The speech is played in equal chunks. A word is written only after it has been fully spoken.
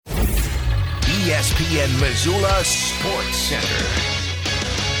ESPN Missoula Sports Center.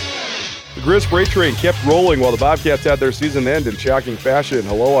 The Griz freight train kept rolling while the Bobcats had their season end in shocking fashion.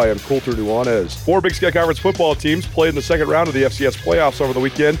 Hello, I am Coulter Nuanez. 4 Big Sky Conference football teams played in the second round of the FCS playoffs over the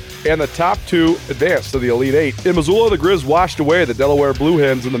weekend, and the top 2 advanced to the Elite 8. In Missoula, the Griz washed away the Delaware Blue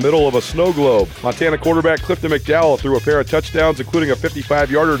Hens in the middle of a snow globe. Montana quarterback Clifton McDowell threw a pair of touchdowns, including a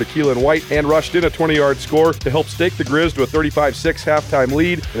 55-yarder to Keelan White, and rushed in a 20-yard score to help stake the Griz to a 35-6 halftime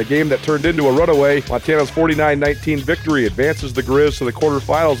lead in a game that turned into a runaway. Montana's 49-19 victory advances the Griz to the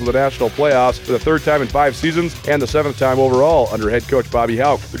quarterfinals of the national playoffs for the 3rd time in 5 seasons and the 7th time overall under head coach Bobby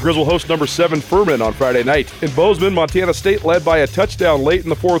Houck. The Griz will host number 7 Furman on Friday night. In Bozeman, Montana State led by a touchdown late in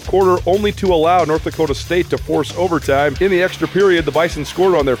the 4th quarter, only to allow North Dakota State to force overtime. In the extra period, the Bison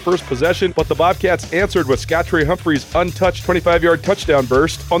scored on their first possession, but the Bobcats answered with Scott Trey Humphrey's untouched 25-yard touchdown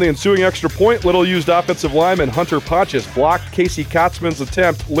burst. On the ensuing extra point, little-used offensive lineman Hunter Pontius blocked Casey Kotzman's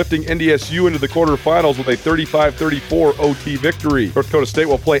attempt, lifting NDSU into the quarterfinals with a 35-34 OT victory. North Dakota State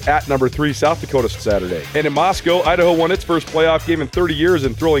will play at number 3 South Dakota Saturday. And in Moscow, Idaho won its first playoff game in 30 years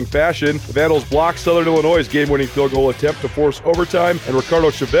in thrilling fashion. The Vandals blocked Southern Illinois' game-winning field goal attempt to force overtime, and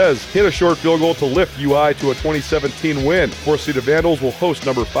Ricardo Chavez hit a short field goal to lift UI to a 2017 win. 4th-seeded Vandals will host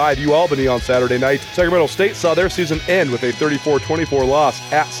number 5 UAlbany on Saturday night. Sacramento State saw their season end with a 34-24 loss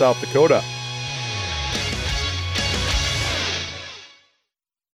at South Dakota.